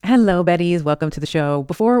Hello, Betties. Welcome to the show.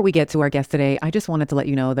 Before we get to our guest today, I just wanted to let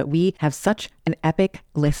you know that we have such an epic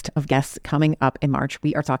list of guests coming up in March.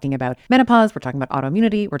 We are talking about menopause, we're talking about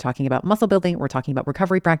autoimmunity, we're talking about muscle building, we're talking about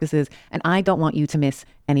recovery practices, and I don't want you to miss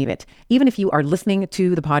any of it. Even if you are listening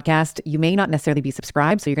to the podcast, you may not necessarily be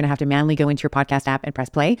subscribed, so you're going to have to manually go into your podcast app and press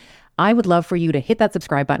play. I would love for you to hit that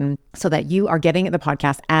subscribe button so that you are getting the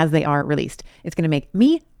podcast as they are released. It's going to make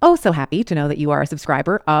me so happy to know that you are a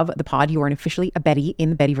subscriber of the pod. You are officially a Betty in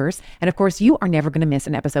the Bettyverse. And of course, you are never going to miss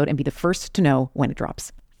an episode and be the first to know when it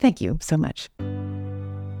drops. Thank you so much.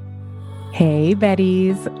 Hey,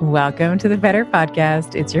 Betties. Welcome to the Better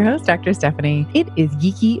Podcast. It's your host, Dr. Stephanie. It is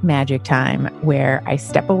Geeky Magic time, where I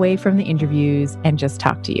step away from the interviews and just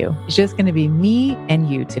talk to you. It's just going to be me and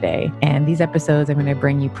you today. And these episodes, I'm going to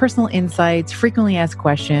bring you personal insights, frequently asked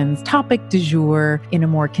questions, topic du jour in a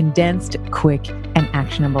more condensed, quick, and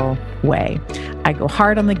actionable way. I go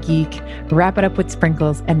hard on the geek, wrap it up with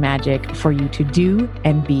sprinkles and magic for you to do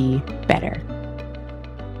and be better.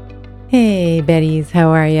 Hey, Betties, how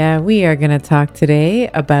are ya? We are going to talk today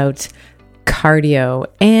about cardio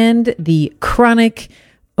and the chronic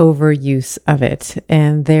overuse of it.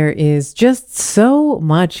 And there is just so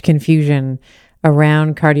much confusion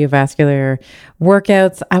around cardiovascular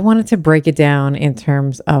workouts. I wanted to break it down in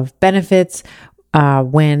terms of benefits,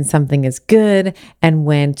 when something is good and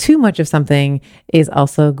when too much of something is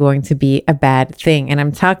also going to be a bad thing. And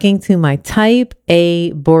I'm talking to my type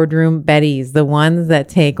A boardroom Betties, the ones that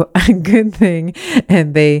take a good thing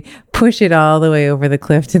and they push it all the way over the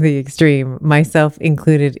cliff to the extreme, myself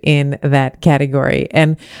included in that category.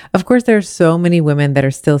 And of course, there are so many women that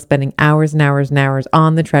are still spending hours and hours and hours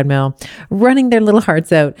on the treadmill, running their little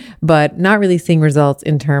hearts out, but not really seeing results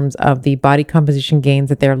in terms of the body composition gains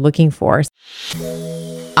that they're looking for.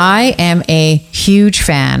 I am a huge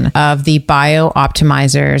fan of the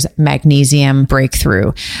BioOptimizer's Magnesium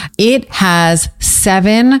Breakthrough. It has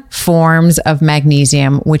 7 forms of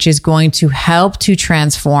magnesium, which is going to help to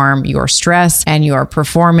transform your stress and your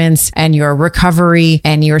performance and your recovery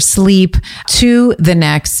and your sleep to the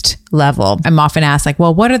next level. I'm often asked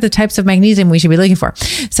well, what are the types of magnesium we should be looking for?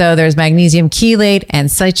 So there's magnesium chelate and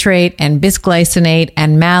citrate and bisglycinate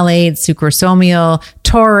and malate, sucrosomial,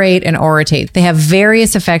 taurate, and orotate. They have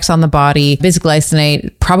various effects on the body.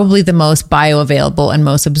 Bisglycinate, probably the most bioavailable and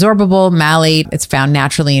most absorbable. Malate, it's found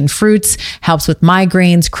naturally in fruits, helps with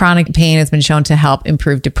migraines. Chronic pain has been shown to help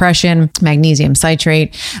improve depression. Magnesium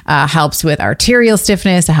citrate helps with arterial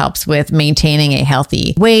stiffness. It helps with maintaining a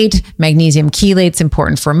healthy weight. Magnesium chelate's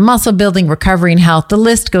important for muscle building, recovery, and health. The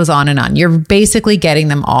list goes on and on. You're basically getting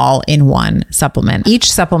them all in one supplement.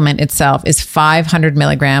 Each supplement itself is 500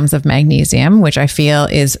 milligrams of magnesium, which I feel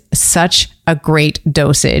is such a great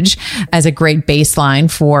dosage as a great baseline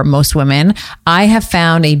for most women. I have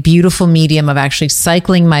found a beautiful medium of actually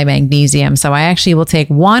cycling my magnesium. So I actually will take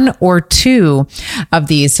 1 or 2 of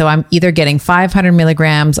these. So I'm either getting 500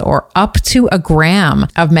 milligrams or up to a gram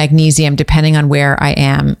of magnesium, depending on where I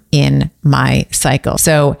am in my cycle.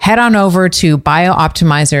 So head on over to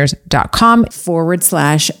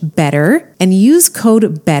biooptimizers.com/better and use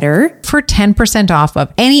code BETTER for 10% off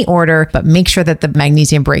of any order, but make sure that the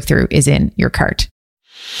Magnesium Breakthrough is in your cart.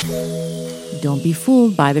 Don't be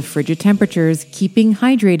fooled by the frigid temperatures. Keeping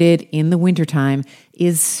hydrated in the wintertime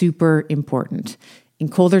is super important. In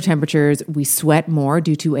colder temperatures, we sweat more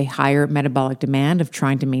due to a higher metabolic demand of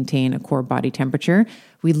trying to maintain a core body temperature.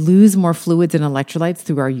 We lose more fluids and electrolytes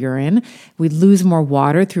through our urine. We lose more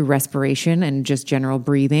water through respiration and just general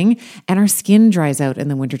breathing. And our skin dries out in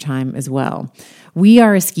the wintertime as well. We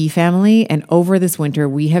are a ski family, and over this winter,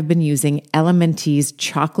 we have been using Elementi's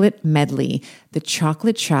chocolate medley. The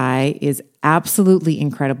chocolate chai is absolutely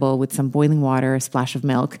incredible with some boiling water, a splash of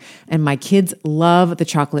milk, and my kids love the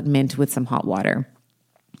chocolate mint with some hot water.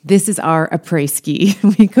 This is our après-ski.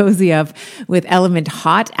 We cozy up with Element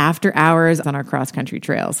hot after hours on our cross-country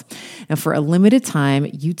trails. Now, for a limited time,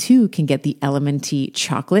 you too can get the Element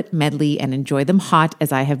chocolate medley and enjoy them hot,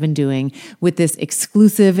 as I have been doing, with this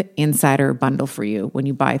exclusive insider bundle for you. When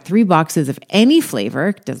you buy 3 boxes of any flavor,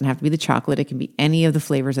 it doesn't have to be the chocolate, it can be any of the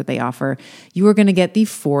flavors that they offer, you are going to get the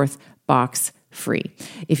 4th box free.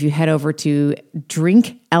 If you head over to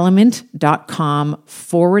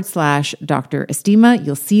drinkelement.com/Dr. Estima,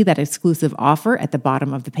 you'll see that exclusive offer at the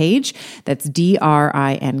bottom of the page. That's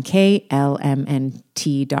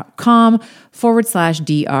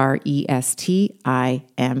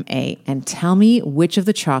drinklmnt.com/DRESTIMA. And tell me which of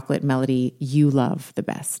the chocolate melody you love the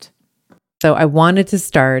best. So I wanted to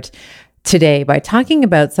start today by talking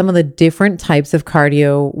about some of the different types of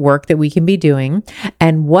cardio work that we can be doing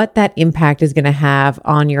and what that impact is going to have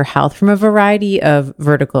on your health from a variety of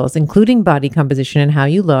verticals, including body composition and how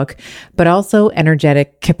you look, but also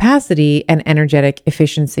energetic capacity and energetic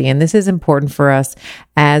efficiency. And this is important for us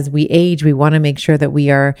as we age. We want to make sure that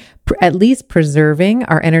we are at least preserving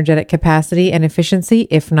our energetic capacity and efficiency,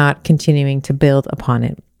 if not continuing to build upon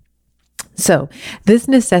it. So this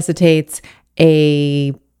necessitates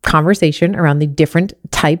a conversation around the different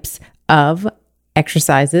types of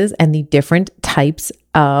exercises and the different types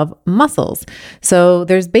of muscles. So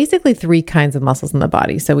there's basically 3 kinds of muscles in the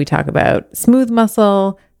body. So we talk about smooth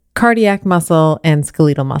muscle, cardiac muscle, and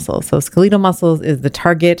skeletal muscle. So skeletal muscles is the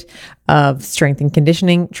target of strength and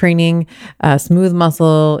conditioning training. Smooth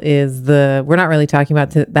muscle is we're not really talking about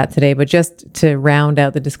that today, but just to round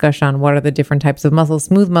out the discussion on what are the different types of muscles.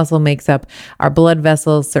 Smooth muscle makes up our blood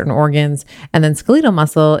vessels, certain organs, and then skeletal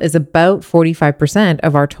muscle is about 45%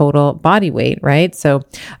 of our total body weight, right? So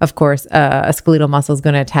of course, a skeletal muscle is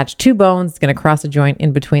going to attach 2 bones, it's going to cross a joint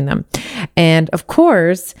in between them. And of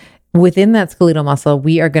course, within that skeletal muscle,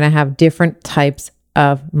 we are going to have different types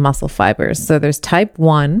of muscle fibers. So there's type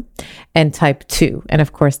 1 and type 2. And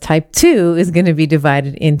of course, type 2 is going to be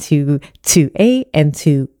divided into 2A and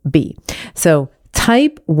 2B. So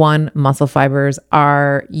type 1 muscle fibers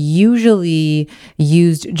are usually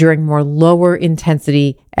used during more lower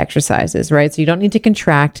intensity exercises, right? So you don't need to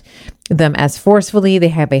contract them as forcefully. They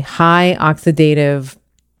have a high oxidative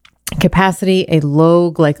capacity, a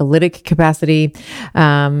low glycolytic capacity.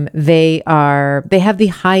 They have the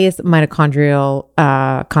highest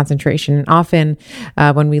mitochondrial concentration. And often,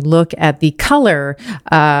 when we look at the color,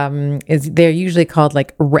 they're usually called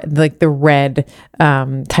like the red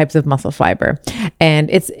types of muscle fiber, and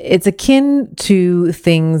it's akin to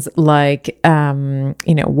things like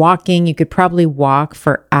walking. You could probably walk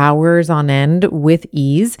for hours on end with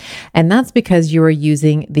ease, and that's because you are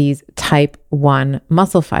using these type 1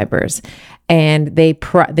 muscle fibers. And they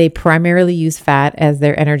primarily use fat as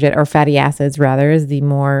their energetic, or fatty acids rather, is the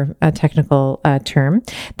more technical term.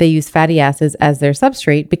 They use fatty acids as their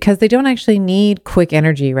substrate because they don't actually need quick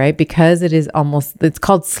energy, right? Because it's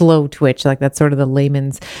called slow twitch. Like that's sort of the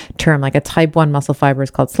layman's term. Like a type 1 muscle fiber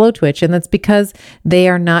is called slow twitch. And that's because they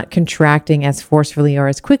are not contracting as forcefully or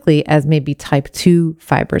as quickly as maybe type 2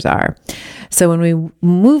 fibers are. So when we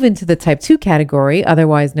move into the type 2 category,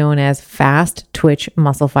 otherwise known as fast twitch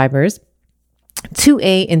muscle fibers,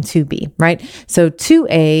 2A and 2B, right? So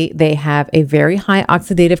 2A, they have a very high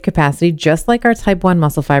oxidative capacity, just like our type 1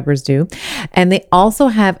 muscle fibers do. And they also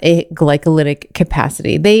have a glycolytic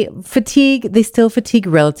capacity. They still fatigue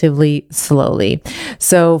relatively slowly.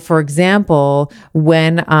 So for example,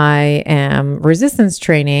 when I am resistance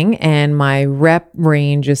training and my rep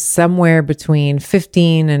range is somewhere between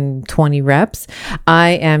 15 and 20 reps,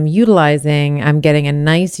 I'm getting a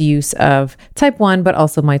nice use of type 1, but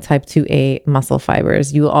also my type 2A muscle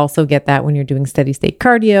fibers. You will also get that when you're doing steady state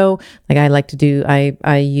cardio. Like I like to do,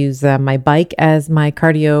 I use my bike as my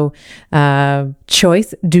cardio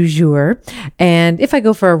choice du jour. And if I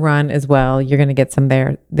go for a run as well, you're going to get some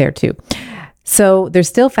there too. So there's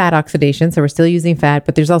still fat oxidation. So we're still using fat,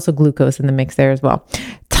 but there's also glucose in the mix there as well.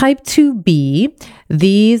 Type 2B,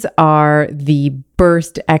 these are the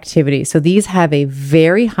burst activity. So these have a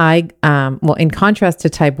very high, in contrast to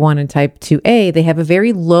type 1 and type 2A, they have a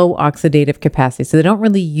very low oxidative capacity. So they don't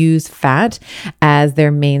really use fat as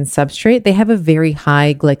their main substrate. They have a very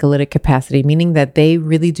high glycolytic capacity, meaning that they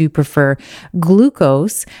really do prefer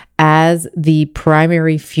glucose as the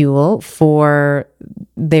primary fuel for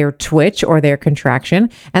their twitch or their contraction.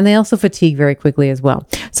 And they also fatigue very quickly as well.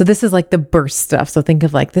 So this is like the burst stuff. So think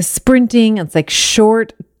of like the sprinting, it's like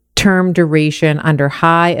short term duration under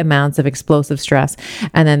high amounts of explosive stress.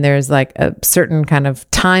 And then there's like a certain kind of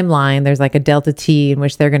timeline. There's like a delta T in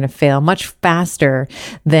which they're going to fail much faster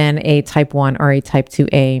than a type 1 or a type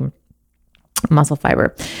 2A muscle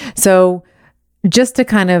fiber. So just to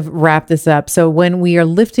kind of wrap this up. So when we are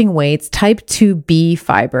lifting weights, type 2B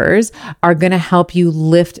fibers are going to help you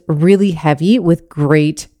lift really heavy with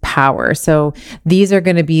great power. So these are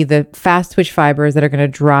going to be the fast twitch fibers that are going to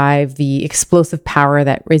drive the explosive power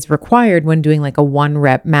that is required when doing like a 1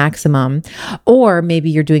 rep maximum, or maybe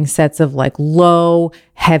you're doing sets of like low,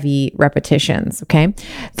 heavy repetitions. Okay.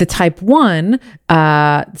 The type 1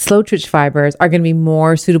 slow twitch fibers are going to be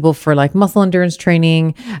more suitable for like muscle endurance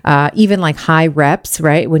training, even like high reps,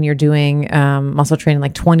 right? When you're doing muscle training,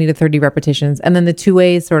 like 20 to 30 repetitions. And then the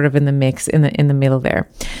 2A is sort of in the mix in the middle there.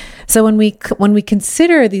 So when we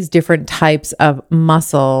consider these different types of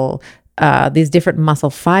muscle different muscle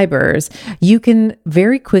fibers, you can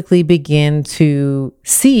very quickly begin to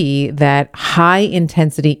see that high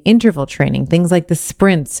intensity interval training, things like the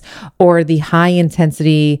sprints or the high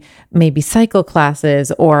intensity, maybe cycle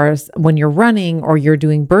classes, or when you're running or you're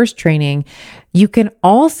doing burst training, you can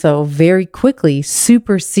also very quickly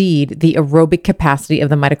supersede the aerobic capacity of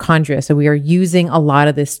the mitochondria. So we are using a lot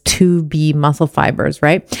of this 2B muscle fibers,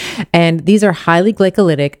 right? And these are highly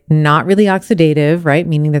glycolytic, not really oxidative, right?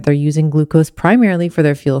 Meaning that they're using glucose primarily for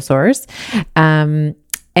their fuel source. When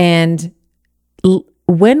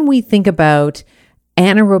we think about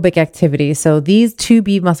anaerobic activity, so these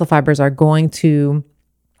 2B muscle fibers are going to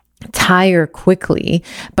tire quickly,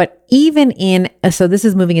 but so this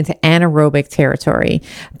is moving into anaerobic territory,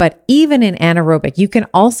 but even in anaerobic, you can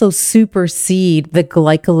also supersede the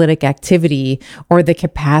glycolytic activity or the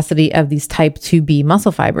capacity of these type 2B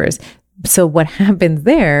muscle fibers. So what happens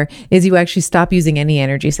there is you actually stop using any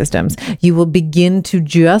energy systems. You will begin to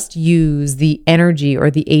just use the energy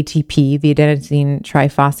or the ATP, the adenosine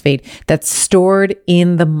triphosphate, that's stored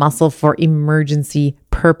in the muscle for emergency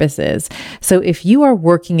purposes. So if you are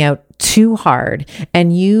working out too hard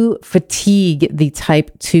and you fatigue the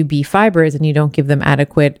type 2B fibers and you don't give them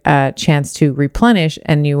adequate chance to replenish,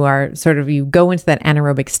 and you go into that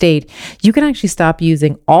anaerobic state, you can actually stop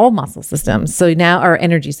using all muscle systems. So now, or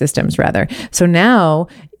energy systems rather. So now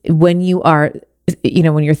when you're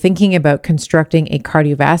thinking about constructing a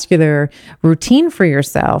cardiovascular routine for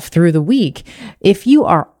yourself through the week, if you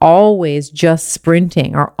are always just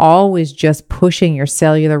sprinting or always just pushing your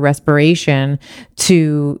cellular respiration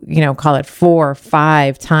to, call it 4 or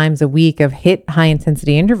 5 times a week of HIIT high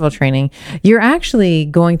intensity interval training, you're actually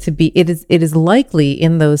going to be, it is likely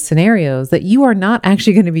in those scenarios that you are not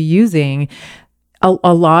actually going to be using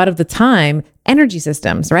a lot of the time energy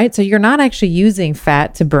systems, right? So you're not actually using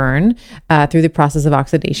fat to burn through the process of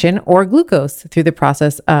oxidation or glucose through the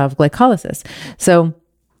process of glycolysis. So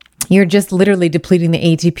you're just literally depleting the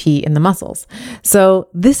ATP in the muscles. So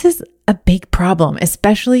this is a big problem,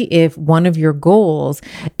 especially if one of your goals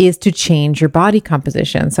is to change your body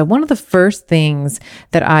composition. So one of the first things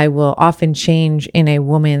that I will often change in a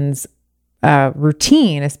woman's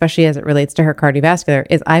routine, especially as it relates to her cardiovascular,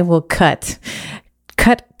 is I will cut,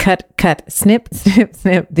 snip,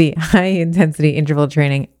 the high intensity interval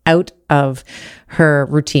training out of her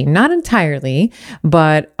routine. Not entirely,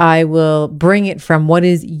 but I will bring it from what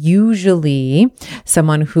is usually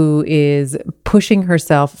someone who is pushing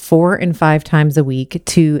herself 4 and 5 times a week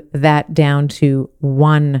to that down to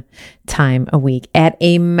 1 time a week at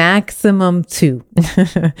a maximum 2.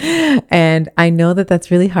 And I know that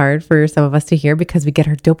that's really hard for some of us to hear because we get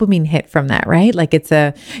our dopamine hit from that, right? Like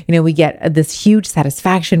we get this huge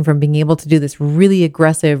satisfaction from being able to do this really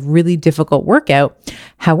aggressive, really difficult workout.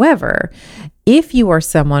 However, if you are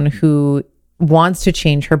someone who wants to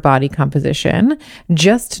change her body composition,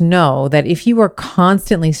 just know that if you are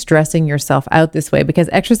constantly stressing yourself out this way, because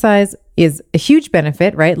exercise is a huge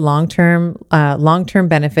benefit, right? Long-term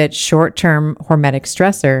benefit, short-term hormetic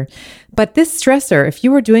stressor. But this stressor, if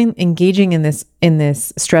you are engaging in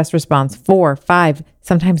this stress response 4, 5,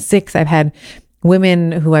 sometimes 6, I've had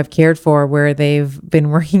women who I've cared for where they've been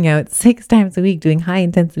working out 6 times a week doing high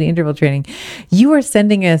intensity interval training, you are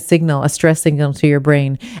sending a stress signal to your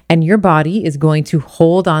brain, and your body is going to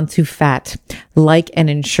hold on to fat like an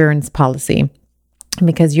insurance policy.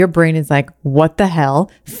 Because your brain is like, what the hell?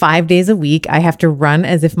 5 days a week, I have to run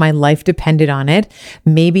as if my life depended on it.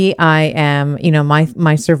 Maybe I am,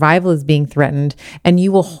 my survival is being threatened, and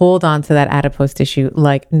you will hold on to that adipose tissue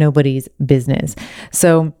like nobody's business.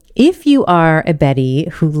 So if you are a Betty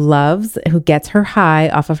who gets her high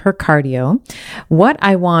off of her cardio, what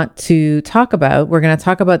I want to talk about, we're going to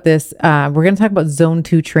talk about this, we're going to talk about zone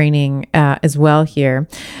 2 training as well here,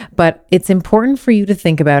 but it's important for you to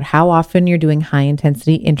think about how often you're doing high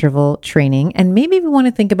intensity interval training, and maybe we want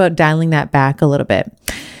to think about dialing that back a little bit.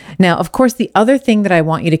 Now, of course, the other thing that I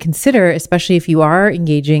want you to consider, especially if you are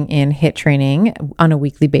engaging in HIIT training on a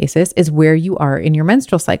weekly basis, is where you are in your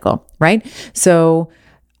menstrual cycle, right? So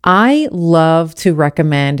I love to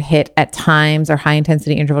recommend HIIT at times, or high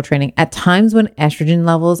intensity interval training at times when estrogen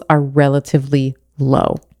levels are relatively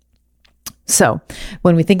low. So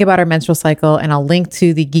when we think about our menstrual cycle, and I'll link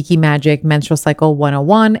to the Geeky Magic Menstrual Cycle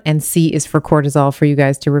 101, and C is for cortisol for you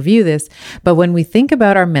guys to review this. But when we think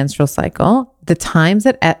about our menstrual cycle, the times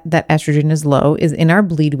that estrogen is low is in our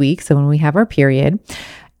bleed week. So when we have our period,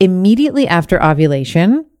 immediately after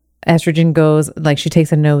ovulation, estrogen goes, like, she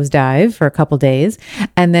takes a nosedive for a couple days,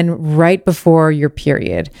 and then right before your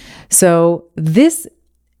period. So this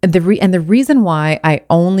And the reason why I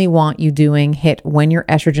only want you doing HIIT when your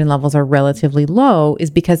estrogen levels are relatively low is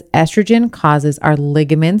because estrogen causes our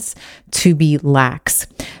ligaments to be lax.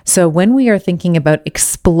 So when we are thinking about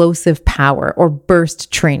explosive power or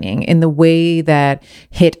burst training in the way that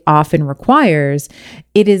HIIT often requires,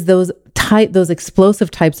 it is those explosive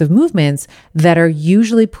types of movements that are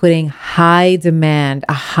usually putting high demand,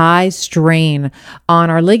 a high strain on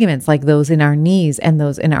our ligaments, like those in our knees and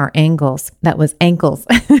those in our ankles. That was ankles.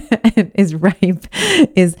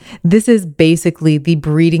 This is basically the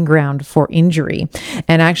breeding ground for injury.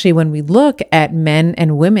 And actually, when we look at men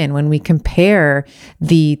and women, when we compare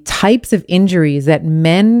the types of injuries that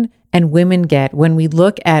men and women get, when we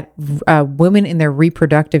look at women in their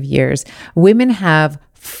reproductive years, women have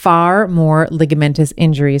far more ligamentous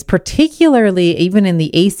injuries, particularly even in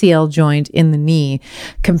the ACL joint in the knee,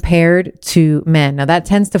 compared to men. Now that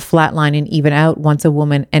tends to flatline and even out once a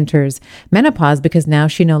woman enters menopause, because now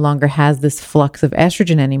she no longer has this flux of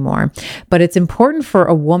estrogen anymore. But it's important for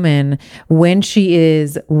a woman, when she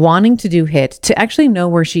is wanting to do HIIT, to actually know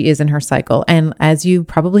where she is in her cycle. And as you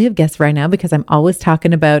probably have guessed right now, because I'm always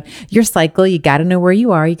talking about your cycle, you got to know where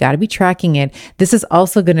you are. You got to be tracking it. This is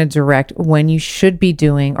also going to direct when you should be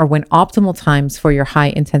doing, or when optimal times for your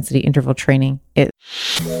high intensity interval training is.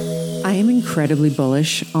 I am incredibly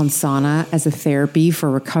bullish on sauna as a therapy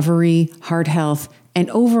for recovery, heart health, and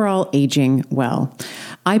overall aging well.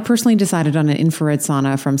 I personally decided on an infrared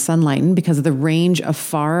sauna from Sunlighten because of the range of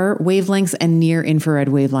far wavelengths and near infrared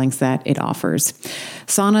wavelengths that it offers.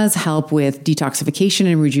 Saunas help with detoxification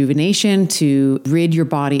and rejuvenation to rid your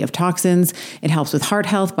body of toxins. It helps with heart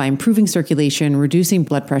health by improving circulation, reducing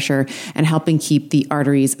blood pressure, and helping keep the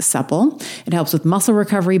arteries supple. It helps with muscle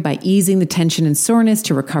recovery by easing the tension and soreness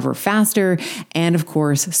to recover faster. And of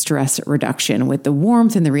course, stress reduction. With the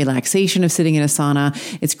warmth and the relaxation of sitting in a sauna,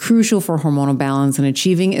 it's crucial for hormonal balance and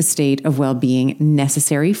achieving a state of well-being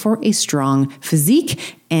necessary for a strong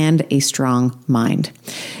physique and a strong mind.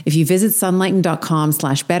 If you visit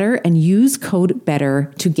sunlighten.com/better and use code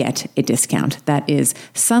BETTER to get a discount. That is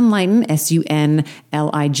Sunlighten,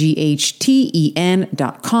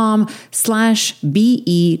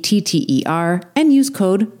 sunlighten.com/BETTER, and use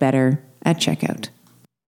code BETTER at checkout.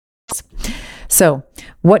 So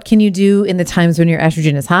what can you do in the times when your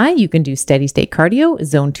estrogen is high? You can do steady state cardio,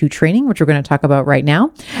 zone 2 training, which we're going to talk about right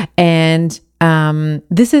now. And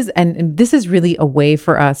this is really a way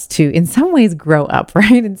for us to, in some ways, grow up,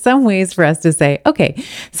 right? In some ways for us to say, okay,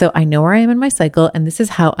 so I know where I am in my cycle, and this is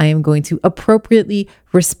how I am going to appropriately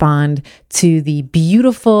respond to the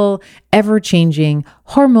beautiful, ever-changing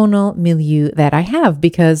hormonal milieu that I have.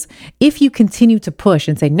 Because if you continue to push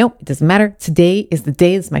and say, nope, it doesn't matter. Today is the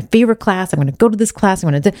day. This is my favorite class. I'm going to go to this class.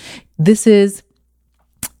 This is,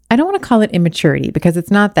 I don't want to call it immaturity, because it's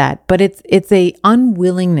not that, but it's a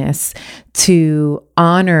unwillingness to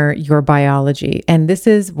honor your biology. And this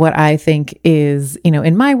is what I think is,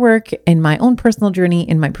 in my work, in my own personal journey,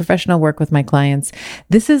 in my professional work with my clients,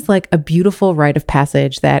 this is like a beautiful rite of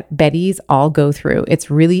passage that Betties all go through. It's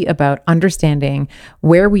really about understanding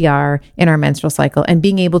where we are in our menstrual cycle and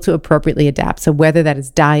being able to appropriately adapt. So whether that is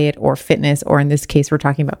diet or fitness, or in this case, we're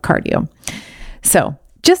talking about cardio. So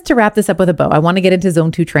just to wrap this up with a bow, I want to get into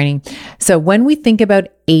zone 2 training. So when we think about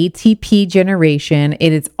ATP generation,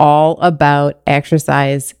 it is all about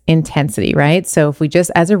exercise intensity, right? So if we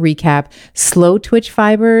just, as a recap, slow twitch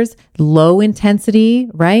fibers, low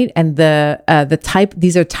intensity, right? And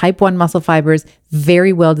these are type 1 muscle fibers,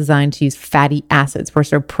 very well designed to use fatty acids. We're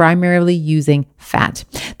sort of primarily using fat.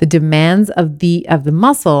 The demands of the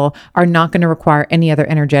muscle are not going to require any other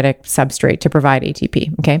energetic substrate to provide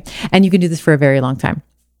ATP, okay? And you can do this for a very long time.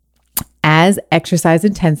 As exercise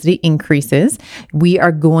intensity increases, we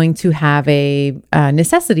are going to have a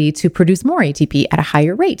necessity to produce more ATP at a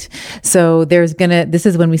higher rate. So this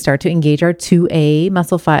is when we start to engage our 2A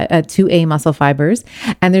muscle fibers,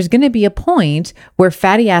 and there's going to be a point where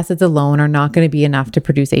fatty acids alone are not going to be enough to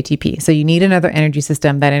produce ATP. So you need another energy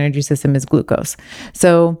system. That energy system is glucose.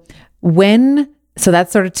 So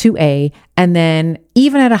that's sort of 2A. And then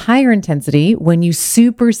even at a higher intensity, when you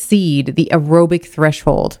supersede the aerobic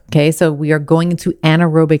threshold, okay, so we are going into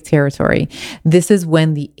anaerobic territory. This is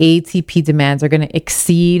when the ATP demands are going to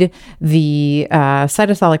exceed the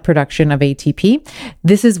cytosolic production of ATP.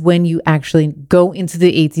 This is when you actually go into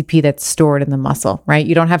the ATP that's stored in the muscle, right?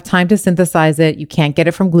 You don't have time to synthesize it. You can't get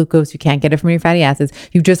it from glucose. You can't get it from your fatty acids.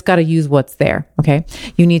 You just got to use what's there, okay?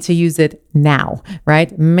 You need to use it now,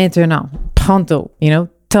 right? Maintenant, pronto,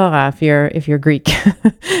 Tora, if you're Greek.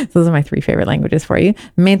 Those are my 3 favorite languages for you.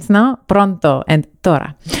 Maintenant, pronto, and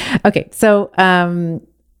Tora. Okay, so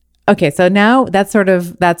Okay, so now that's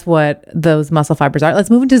what those muscle fibers are. Let's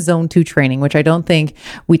move into zone 2 training, which I don't think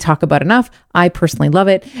we talk about enough. I personally love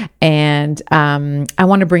it. And I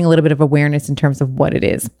want to bring a little bit of awareness in terms of what it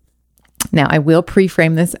is. Now, I will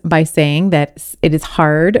pre-frame this by saying that it is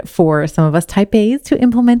hard for some of us type A's to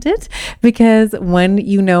implement it, because when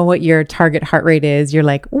you know what your target heart rate is, you're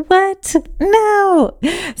like, what? No.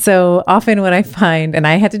 So often when I find, and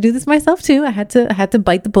I had to do this myself too, I had to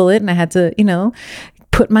bite the bullet, and I had to,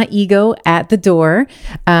 put my ego at the door.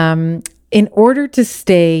 In order to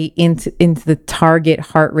stay into the target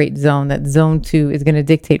heart rate zone that zone 2 is going to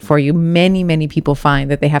dictate for you, many people find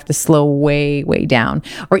that they have to slow way down,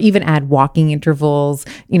 or even add walking intervals,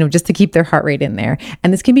 just to keep their heart rate in there.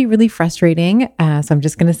 And this can be really frustrating. So I'm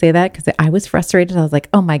just going to say that because I was frustrated. I was like,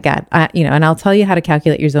 oh my God, and I'll tell you how to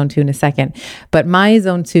calculate your zone 2 in a second. But my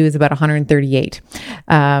zone 2 is about 138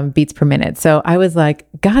 beats per minute. So I was like,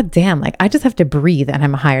 God damn, like I just have to breathe and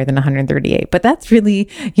I'm higher than 138. But that's really,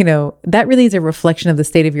 that really is a reflection of the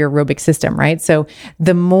state of your aerobic system, right? So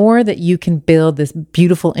the more that you can build this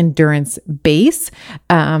beautiful endurance base,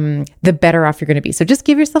 the better off you're going to be. So just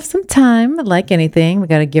give yourself some time. Like anything, we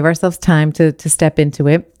got to give ourselves time to step into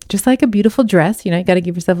it. Just like a beautiful dress, you got to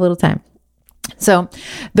give yourself a little time. So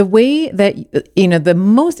the way that, the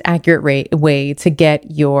most accurate way to get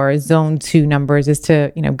your zone 2 numbers is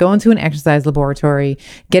to, go into an exercise laboratory,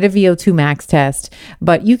 get a VO2 max test,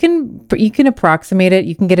 but you can approximate it.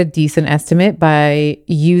 You can get a decent estimate by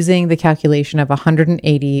using the calculation of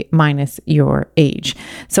 180 minus your age.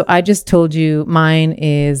 So I just told you mine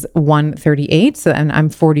is 138. So, and I'm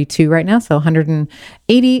 42 right now. So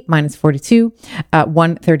 180 minus 42,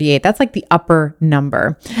 138. That's like the upper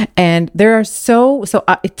number. And there are so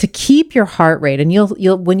to keep your heart rate, and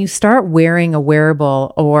you'll when you start wearing a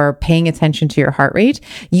wearable or paying attention to your heart rate,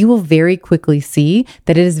 you will very quickly see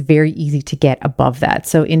that it is very easy to get above that.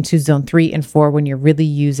 So into zone 3 and 4 when you're really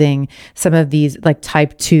using some of these like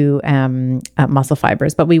type 2 muscle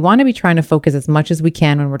fibers. But we want to be trying to focus as much as we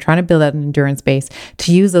can when we're trying to build out an endurance base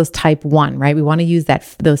to use those type 1, right? We want to use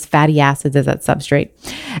those fatty acids as that substrate.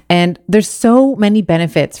 And there's so many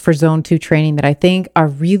benefits for zone 2 training that I think are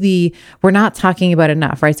really, we're not talking about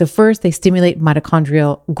enough, right? So first, they stimulate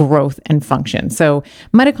mitochondrial growth and function. So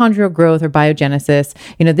mitochondrial growth or biogenesis,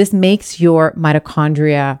 this makes your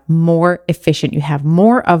mitochondria more efficient. You have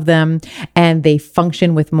more of them and they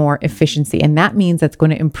function with more efficiency. And that means that's going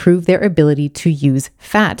to improve their ability to use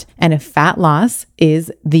fat. And if fat loss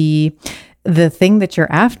is the thing that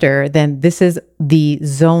you're after, then this is the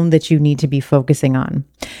zone that you need to be focusing on.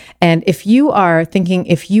 And if you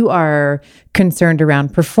are concerned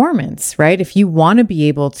around performance, right? If you want to be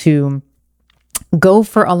able to go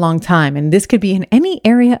for a long time, and this could be in any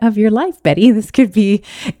area of your life, Betty. This could be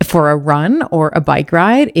for a run or a bike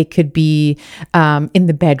ride. It could be in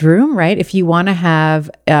the bedroom, right? If you want to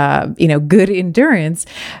have, good endurance,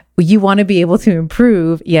 you want to be able to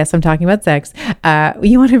improve. Yes, I'm talking about sex.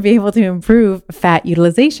 You want to be able to improve fat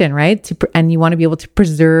utilization, right? And you want to be able to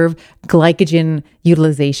preserve glycogen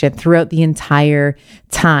utilization throughout the entire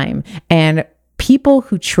time. And people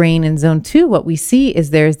who train in zone 2, what we see is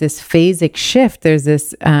there's this phasic shift. There's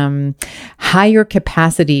this higher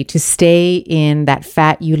capacity to stay in that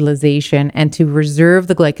fat utilization and to reserve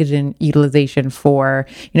the glycogen utilization for,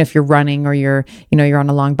 if you're running or you're on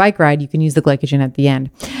a long bike ride, you can use the glycogen at the end.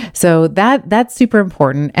 So that's super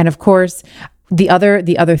important. And of course, the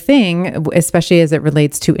other thing, especially as it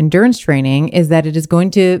relates to endurance training, is that it is going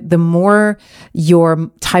to, the more your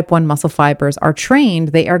type 1 muscle fibers are trained,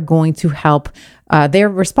 they are going to help, they're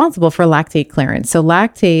responsible for lactate clearance. So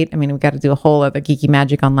lactate, we've got to do a whole other geeky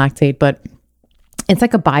magic on lactate, but it's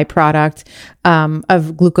like a byproduct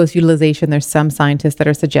of glucose utilization. There's some scientists that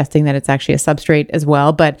are suggesting that it's actually a substrate as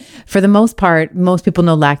well. But for the most part, most people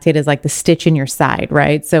know lactate is like the stitch in your side,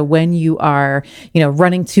 right? So when you are,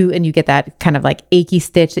 running to, and you get that kind of like achy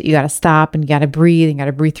stitch that you got to stop and you got to breathe and you got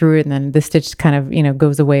to breathe through it. And then the stitch kind of,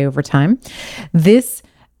 goes away over time. This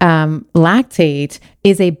lactate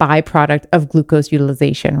is a byproduct of glucose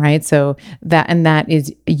utilization, right? So that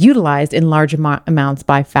is utilized in large amounts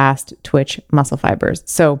by fast twitch muscle fibers.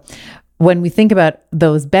 So when we think about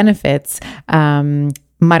those benefits, mitochondrial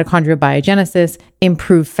biogenesis,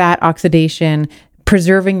 improved fat oxidation,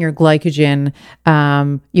 preserving your glycogen,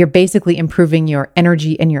 you're basically improving your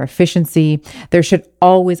energy and your efficiency. There should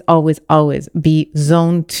always, always, always be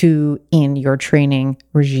zone 2 in your training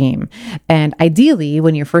regime. And ideally,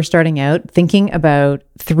 when you're first starting out, thinking about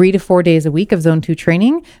 3 to 4 days a week of zone 2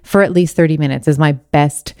 training for at least 30 minutes is my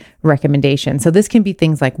best recommendation. So this can be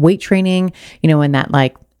things like weight training, in that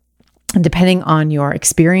like Depending on your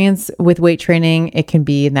experience with weight training, it can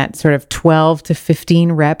be in that sort of 12 to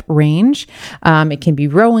 15 rep range. It can be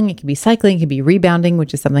rowing, it can be cycling, it can be rebounding,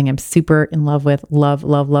 which is something I'm super in love with. Love,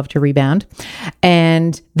 love, love to rebound.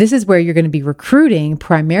 And this is where you're going to be recruiting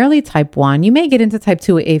primarily type 1. You may get into type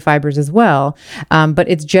 2A fibers as well, but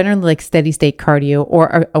it's generally like steady state cardio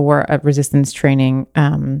or a resistance training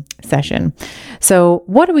session. So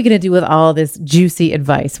what are we going to do with all this juicy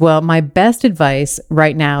advice? Well, my best advice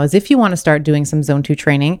right now is if you want to start doing some zone 2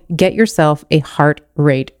 training, get yourself a heart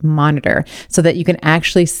rate monitor so that you can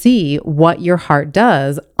actually see what your heart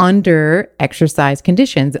does under exercise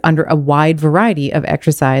conditions, under a wide variety of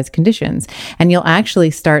exercise conditions. And you'll actually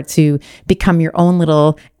start to become your own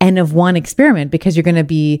little N of 1 experiment, because you're going to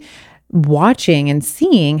be watching and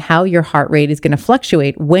seeing how your heart rate is going to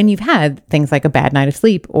fluctuate when you've had things like a bad night of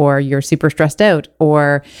sleep, or you're super stressed out,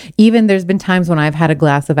 or even there's been times when I've had a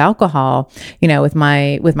glass of alcohol, with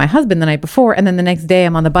my husband the night before, and then the next day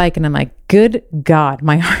I'm on the bike and I'm like, good God,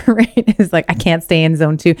 my heart rate is like, I can't stay in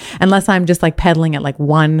zone 2 unless I'm just like pedaling at like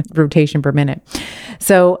 1 rotation per minute.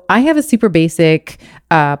 So I have a super basic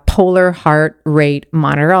polar heart rate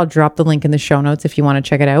monitor. I'll drop the link in the show notes if you want to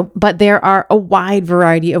check it out. But there are a wide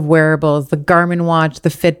variety of wearables, the Garmin watch, the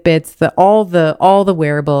Fitbits, all the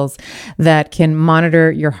wearables that can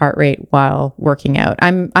monitor your heart rate while working out.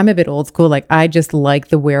 I'm a bit old school. Like, I just like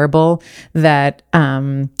the wearable that,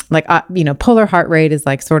 polar heart rate is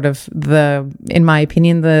like sort of in my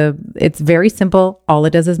opinion, it's very simple. All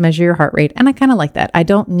it does is measure your heart rate. And I kind of like that. I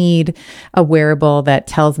don't need a wearable that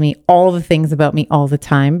tells me all the things about me all the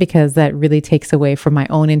time, because that really takes away from my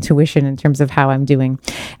own intuition in terms of how I'm doing.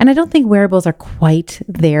 And I don't think wearables are quite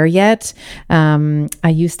there yet. I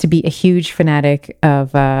used to be a huge fanatic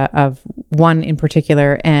of one in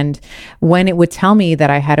particular. And when it would tell me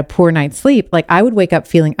that I had a poor night's sleep, like I would wake up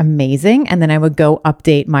feeling amazing. And then I would go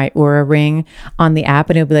update my Oura Ring on the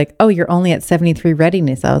app and it would be like, oh, you're only at 73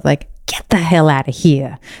 readiness. I was like, get the hell out of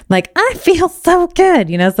here. Like, I feel so good,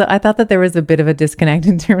 So I thought that there was a bit of a disconnect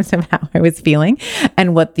in terms of how I was feeling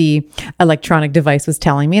and what the electronic device was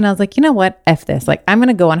telling me. And I was like, you know what? F this. Like, I'm going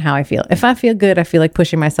to go on how I feel. If I feel good, I feel like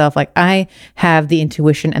pushing myself. Like, I have the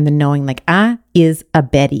intuition and the knowing, like, I is a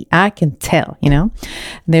Betty. I can tell, And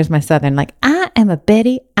there's my Southern, like, I am a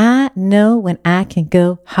Betty. I know when I can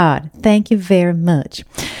go hard. Thank you very much.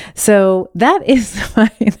 So that is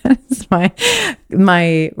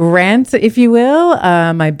my rant, if you will,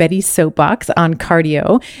 my Betty soapbox on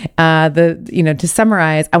cardio. To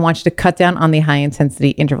summarize, I want you to cut down on the high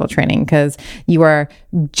intensity interval training, because you are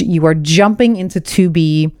jumping into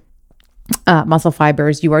 2B muscle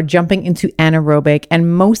fibers. You are jumping into anaerobic,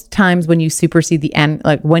 and most times when you supersede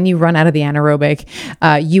when you run out of the anaerobic,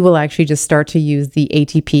 you will actually just start to use the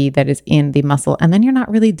ATP that is in the muscle, and then you're not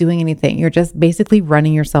really doing anything. You're just basically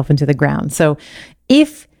running yourself into the ground. So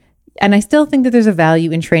and I still think that there's a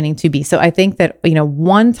value in training 2B. So I think that,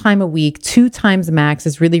 1 time a week, 2 times max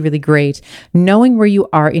is really, really great. Knowing where you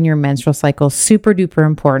are in your menstrual cycle, super duper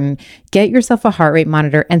important. Get yourself a heart rate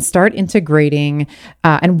monitor and start integrating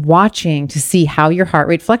and watching to see how your heart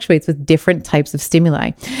rate fluctuates with different types of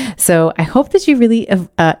stimuli. So I hope that you really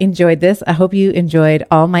enjoyed this. I hope you enjoyed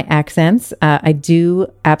all my accents. I do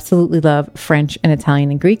absolutely love French and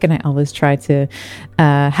Italian and Greek, and I always try to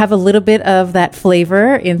have a little bit of that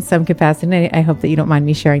flavor in some capacity. I hope that you don't mind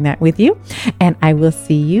me sharing that with you, and I will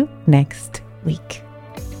see you next week.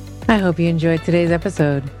 I hope you enjoyed today's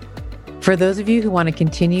episode. For those of you who want to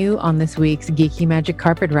continue on this week's Geeky Magic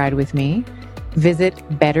Carpet Ride with me, visit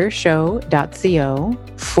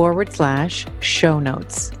bettershow.co/show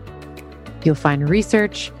notes. You'll find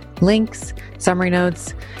research, links, summary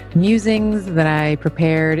notes, musings that I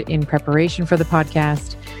prepared in preparation for the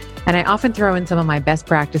podcast, and I often throw in some of my best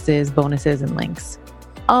practices, bonuses, and links.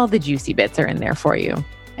 All the juicy bits are in there for you.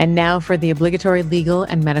 And now for the obligatory legal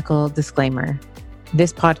and medical disclaimer.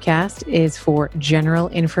 This podcast is for general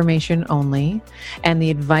information only, and the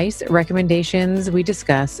advice, recommendations we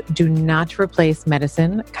discuss do not replace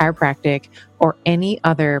medicine, chiropractic, or any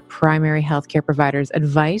other primary healthcare provider's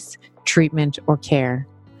advice, treatment, or care.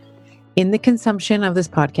 In the consumption of this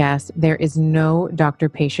podcast, there is no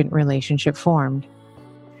doctor-patient relationship formed,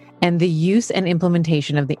 and the use and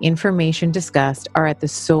implementation of the information discussed are at the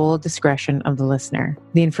sole discretion of the listener.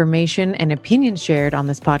 The information and opinions shared on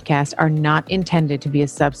this podcast are not intended to be a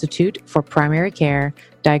substitute for primary care,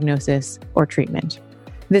 diagnosis, or treatment.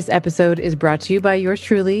 This episode is brought to you by yours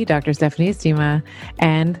truly, Dr. Stephanie Estima,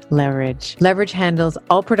 and Leverage. Leverage handles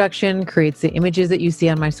all production, creates the images that you see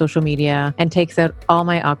on my social media, and takes out all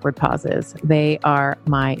my awkward pauses. They are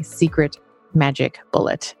my secret magic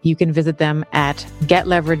bullet. You can visit them at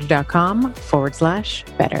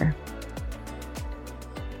getleverage.com/better.